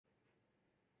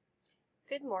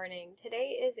Good morning.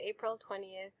 Today is April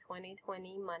 20th,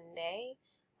 2020, Monday.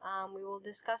 We will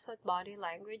discuss what body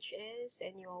language is,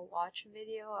 and you'll watch a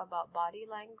video about body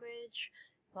language.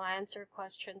 We'll answer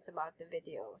questions about the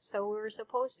video. So we were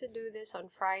supposed to do this on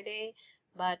Friday,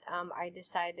 but I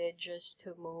decided just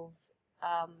to move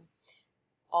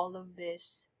all of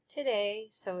this today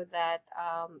so that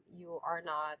you are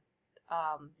not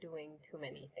doing too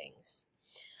many things.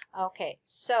 Okay,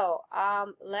 so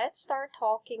let's start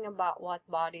talking about what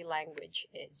body language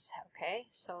is. Okay,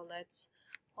 so let's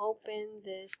open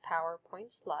this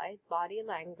PowerPoint slide. Body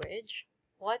language.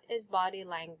 What is body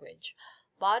language?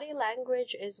 Body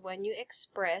language is when you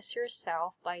express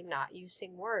yourself by not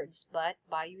using words, but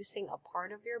by using a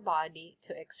part of your body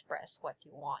to express what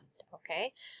you want.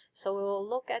 Okay, so we will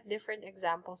look at different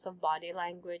examples of body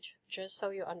language just so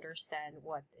you understand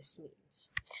what this means.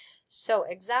 So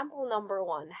example number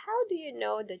 1, how do you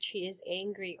know that she is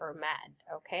angry or mad?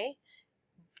 Okay,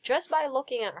 just by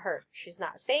looking at her. She's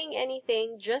not saying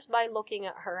anything. Just by looking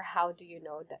at her, how do you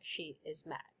know that she is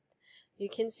mad? You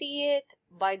can see it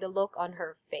by the look on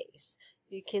her face.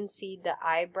 You can see the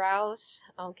eyebrows,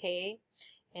 okay,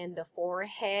 and the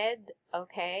forehead,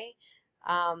 okay,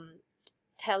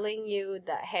 telling you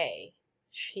that, hey,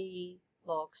 she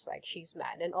looks like she's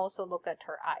mad. And also look at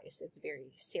her eyes. It's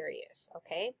very serious,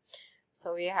 okay?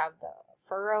 So you have the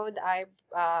furrowed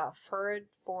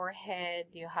forehead.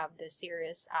 You have the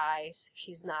serious eyes.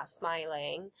 She's not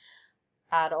smiling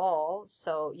at all.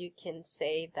 So you can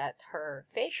say that her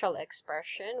facial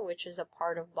expression, which is a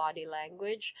part of body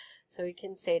language, so you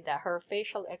can say that her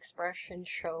facial expression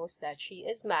shows that she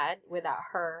is mad without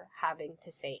her having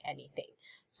to say anything.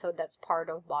 So that's part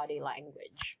of body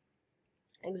language.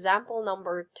 Example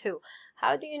number 2.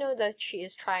 How do you know that she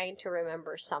is trying to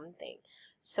remember something?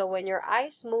 So when your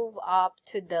eyes move up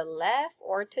to the left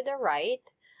or to the right,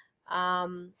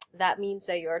 that means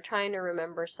that you're trying to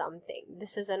remember something.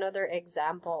 This is another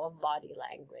example of body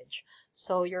language.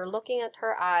 So you're looking at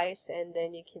her eyes, and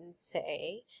then you can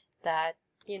say that,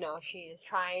 you know, she is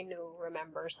trying to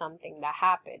remember something that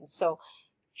happened. So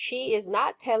she is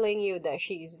not telling you that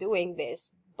she is doing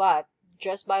this, but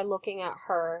just by looking at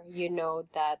her, you know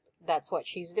that that's what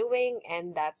she's doing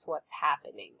and that's what's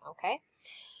happening, okay?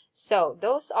 So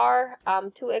those are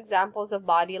 2 examples of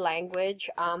body language.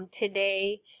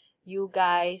 Today, you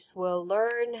guys will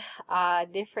learn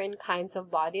different kinds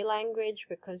of body language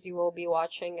because you will be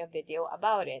watching a video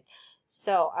about it.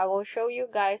 So I will show you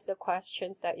guys the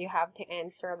questions that you have to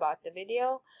answer about the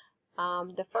video.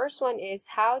 The first one is,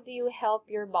 how do you help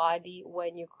your body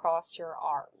when you cross your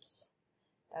arms?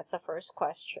 That's the first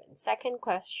question. Second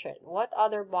question, what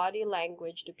other body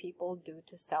language do people do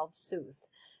to self-soothe?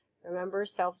 Remember,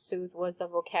 self-soothe was a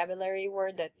vocabulary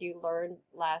word that you learned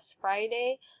last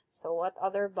Friday. So what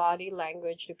other body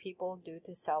language do people do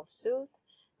to self-soothe?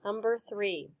 Number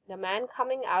 3, the man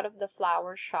coming out of the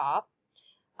flower shop.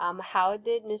 How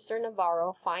did Mr.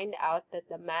 Navarro find out that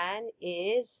the man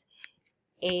is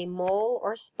a mole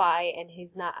or spy and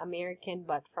he's not American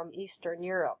but from Eastern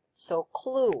Europe? So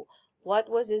clue,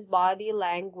 what was his body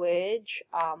language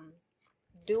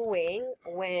doing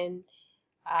when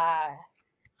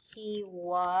he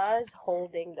was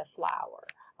holding the flower?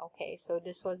 Okay, so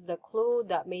this was the clue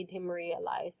that made him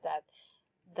realize that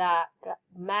that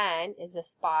man is a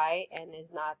spy and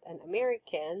is not an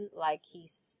American like he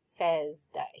says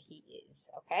that he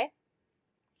is, okay?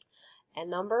 And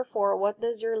number 4, what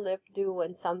does your lip do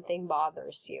when something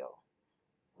bothers you?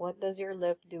 What does your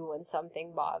lip do when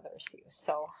something bothers you?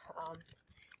 So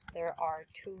there are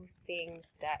 2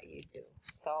 things that you do.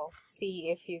 So see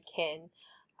if you can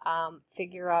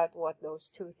figure out what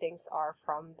those 2 things are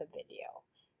from the video.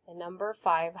 And number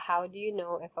 5, how do you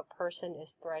know if a person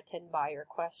is threatened by your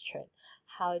question?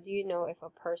 How do you know if a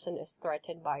person is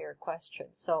threatened by your question?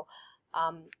 So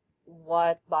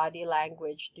what body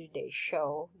language do they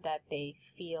show that they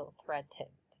feel threatened?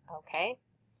 Okay,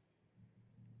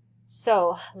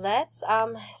 so let's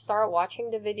start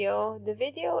watching the video. The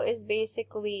video is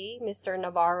basically Mr.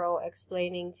 Navarro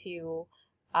explaining to you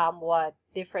what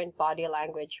different body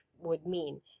language would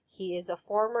mean. He is a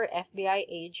former FBI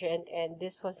agent, and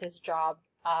this was his job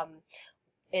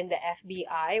in the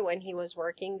FBI. When he was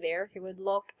working there, he would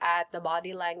look at the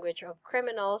body language of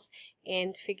criminals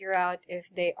and figure out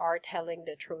if they are telling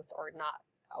the truth or not.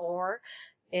 Or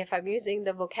if I'm using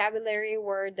the vocabulary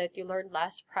word that you learned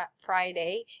last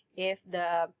Friday, if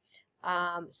the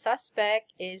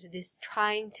suspect is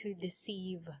trying to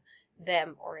deceive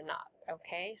them or not.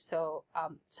 Okay, so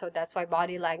that's why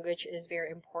body language is very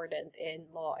important in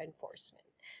law enforcement.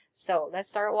 So let's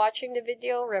start watching the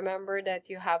video. Remember that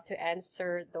you have to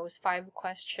answer those 5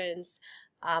 questions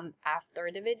after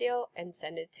the video and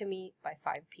send it to me by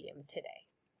 5 p.m. today.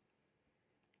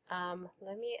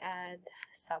 Let me add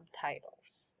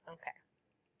subtitles. Okay.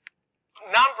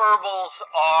 Nonverbals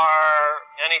are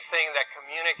anything that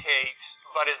communicates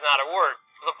but is not a word.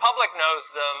 The public knows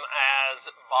them as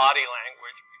body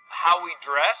language. How we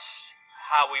dress,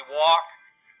 how we walk,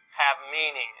 have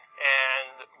meaning,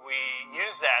 and we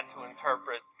use that to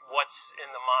interpret what's in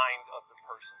the mind of the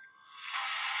person.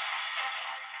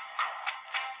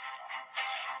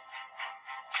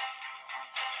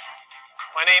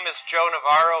 My name is Joe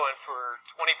Navarro, and for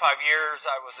 25 years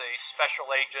I was a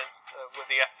special agent with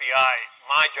the FBI.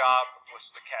 My job was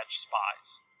to catch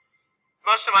spies.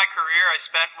 Most of my career I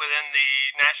spent within the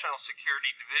National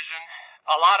Security Division.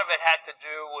 A lot of it had to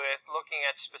do with looking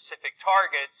at specific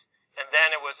targets, and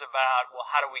then it was about, well,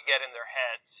 how do we get in their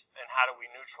heads, and how do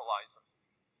we neutralize them?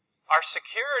 Our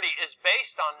security is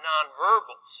based on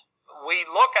nonverbals. We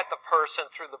look at the person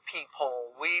through the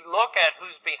peephole. We look at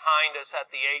who's behind us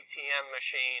at the ATM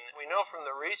machine. We know from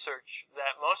the research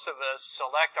that most of us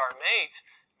select our mates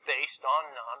based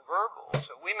on nonverbals.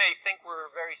 So we may think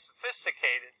we're very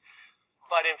sophisticated,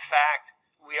 but in fact,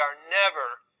 we are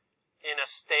never in a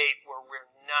state where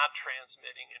we're not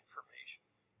transmitting information.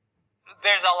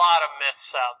 There's a lot of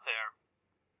myths out there.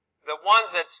 The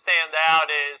ones that stand out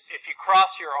is if you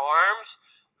cross your arms,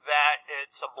 that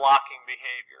it's a blocking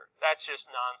behavior. That's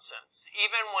just nonsense.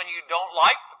 Even when you don't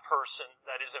like the person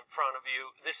that is in front of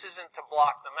you, this isn't to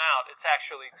block them out. It's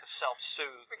actually to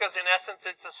self-soothe. Because in essence,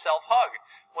 it's a self-hug.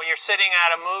 When you're sitting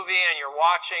at a movie and you're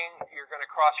watching, you're going to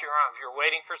cross your arms. You're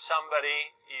waiting for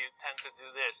somebody, you tend to do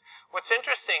this. What's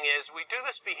interesting is we do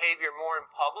this behavior more in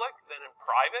public than in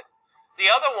private.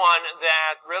 The other one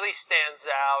that really stands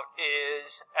out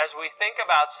is as we think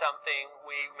about something,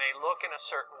 we may look in a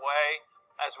certain way.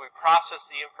 As we process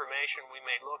the information, we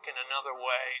may look in another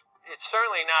way. It's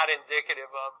certainly not indicative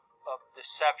of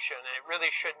deception, and it really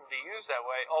shouldn't be used that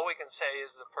way. All we can say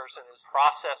is the person is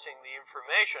processing the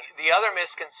information. The other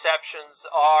misconceptions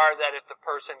are that if the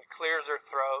person clears their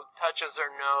throat, touches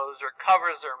their nose, or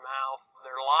covers their mouth,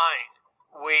 they're lying.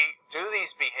 We do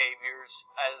these behaviors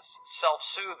as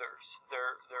self-soothers.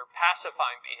 They're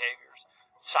pacifying behaviors.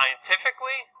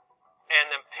 Scientifically and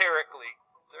empirically,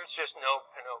 there's just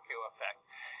no Pinocchio effect.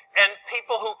 And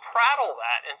people who prattle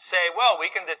that and say, well,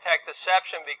 we can detect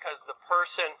deception because the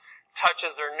person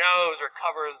touches their nose or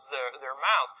covers their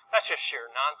mouth, that's just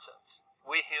sheer nonsense.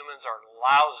 We humans are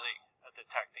lousy at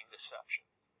detecting deception.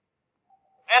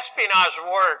 Espionage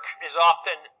work is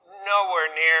often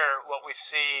nowhere near what we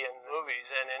see in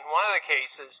movies. And in one of the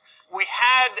cases, we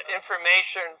had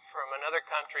information from another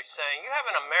country saying, you have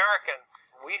an American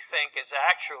we think is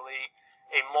actually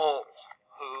a mole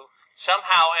who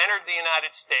somehow entered the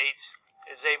United States,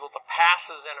 is able to pass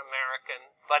as an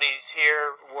American, but he's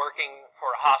here working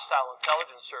for a hostile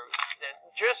intelligence service.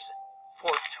 And just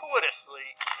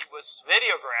fortuitously, he was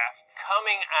videographed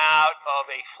coming out of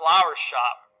a flower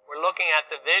shop. We're looking at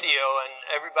the video, and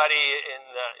everybody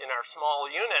in our small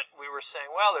unit, we were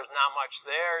saying, well, there's not much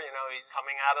there. You know, he's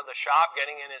coming out of the shop,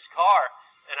 getting in his car.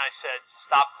 And I said,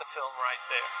 stop the film right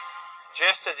there.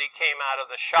 Just as he came out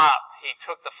of the shop, he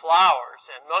took the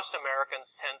flowers, and most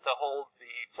Americans tend to hold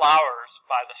the flowers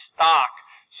by the stalk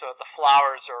so that the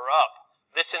flowers are up.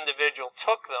 This individual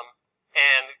took them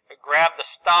and grabbed the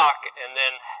stalk and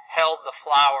then held the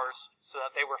flowers so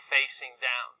that they were facing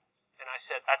down. And I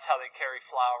said, that's how they carry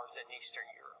flowers in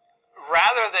Eastern Europe.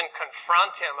 Rather than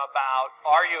confront him about,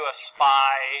 are you a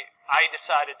spy, I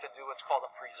decided to do what's called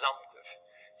a presumptive.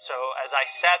 So as I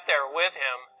sat there with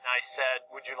him, I said,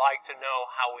 would you like to know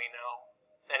how we know?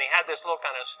 And he had this look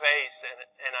on his face,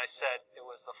 and I said, it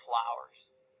was the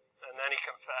flowers. And then he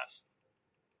confessed.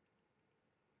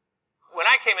 When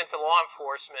I came into law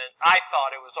enforcement, I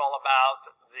thought it was all about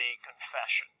the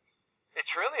confession.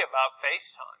 It's really about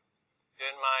FaceTime.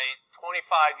 In my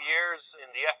 25 years in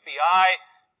the FBI,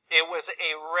 it was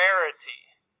a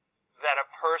rarity that a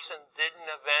person didn't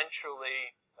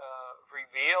eventually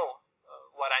reveal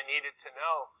what I needed to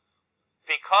know,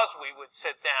 because we would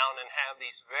sit down and have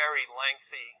these very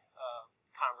lengthy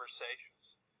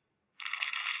conversations.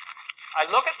 I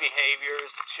look at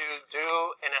behaviors to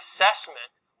do an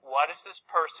assessment. What is this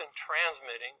person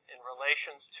transmitting in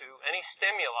relations to any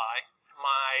stimuli?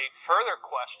 My further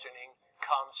questioning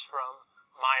comes from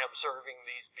my observing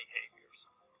these behaviors.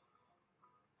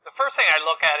 The first thing I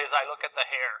look at is I look at the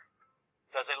hair.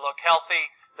 Does it look healthy?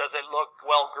 Does it look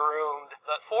well-groomed?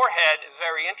 The forehead is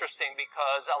very interesting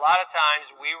because a lot of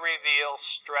times we reveal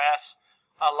stress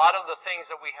A lot of the things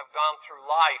that we have gone through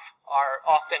life are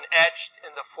often etched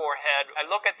in the forehead. I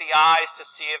look at the eyes to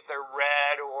see if they're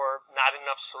red or not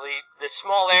enough sleep. This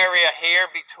small area here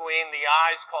between the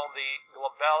eyes called the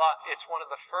glabella, it's one of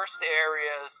the first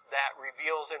areas that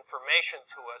reveals information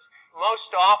to us.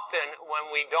 Most often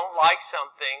when we don't like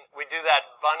something, we do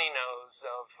that bunny nose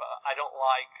of I don't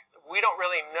like. We don't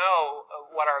really know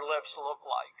what our lips look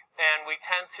like. And we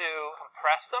tend to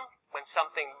compress them. When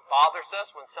something bothers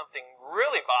us, when something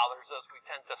really bothers us, we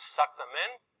tend to suck them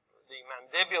in. The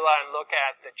mandibula, and look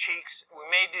at the cheeks. We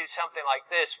may do something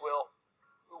like this. We'll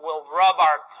rub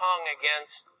our tongue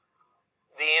against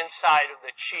the inside of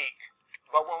the cheek.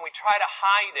 But when we try to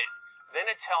hide it,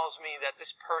 then it tells me that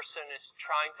this person is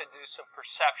trying to do some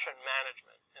perception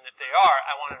management. And if they are,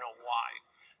 I want to know why.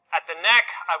 At the neck,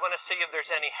 I want to see if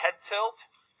there's any head tilt.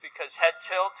 Because head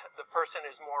tilt, the person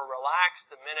is more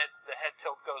relaxed. The minute the head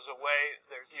tilt goes away,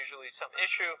 there's usually some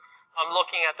issue. I'm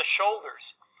looking at the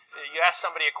shoulders. You ask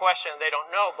somebody a question and they don't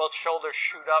know, both shoulders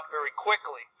shoot up very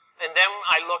quickly. And then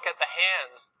I look at the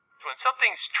hands. When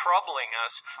something's troubling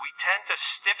us, we tend to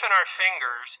stiffen our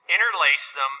fingers,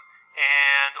 interlace them,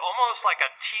 and almost like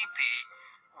a teepee,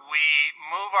 we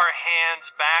move our hands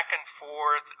back and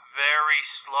forth very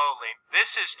slowly.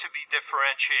 This is to be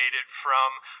differentiated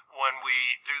from when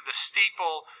we do the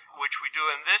steeple, which we do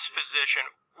in this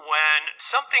position. When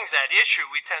something's at issue,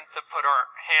 we tend to put our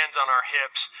hands on our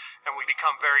hips and we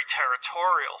become very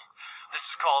territorial.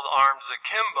 This is called arms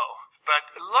akimbo.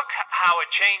 But look how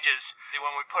it changes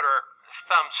when we put our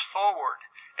thumbs forward,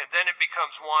 and then it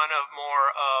becomes one of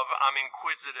more of I'm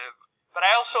inquisitive. But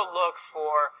I also look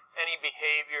for any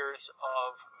behaviors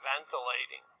of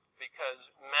ventilating, because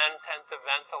men tend to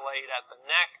ventilate at the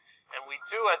neck, and we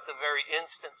do at the very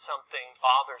instant something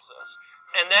bothers us.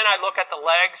 And then I look at the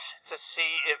legs to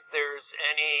see if there's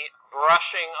any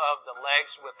brushing of the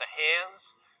legs with the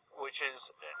hands, which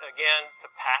is, again, to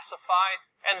pacify.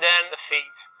 And then the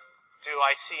feet. Do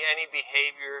I see any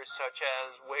behaviors such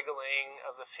as wiggling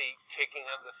of the feet, kicking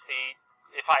of the feet?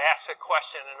 If I ask a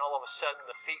question and all of a sudden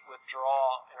the feet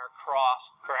withdraw and are crossed,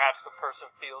 perhaps the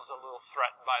person feels a little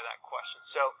threatened by that question.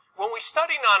 So when we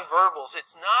study nonverbals,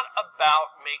 it's not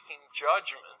about making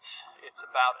judgments. It's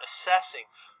about assessing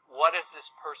what is this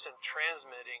person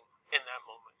transmitting in that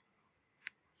moment.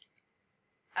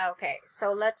 Okay,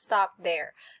 so let's stop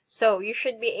there. So you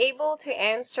should be able to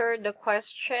answer the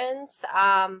questions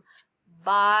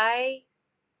by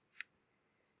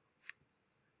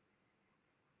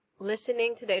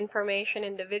listening to the information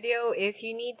in the video. If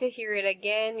you need to hear it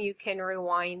again, you can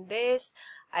rewind this.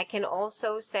 I can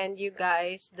also send you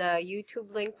guys the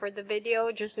YouTube link for the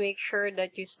video. Just make sure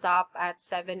that you stop at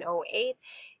 7:08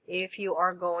 if you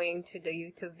are going to the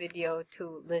YouTube video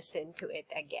to listen to it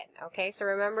again. Okay, so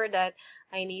remember that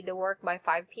I need the work by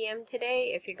 5 p.m.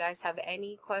 today. If you guys have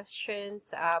any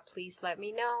questions, please let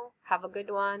me know. Have a good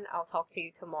one. I'll talk to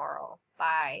you tomorrow.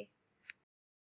 Bye.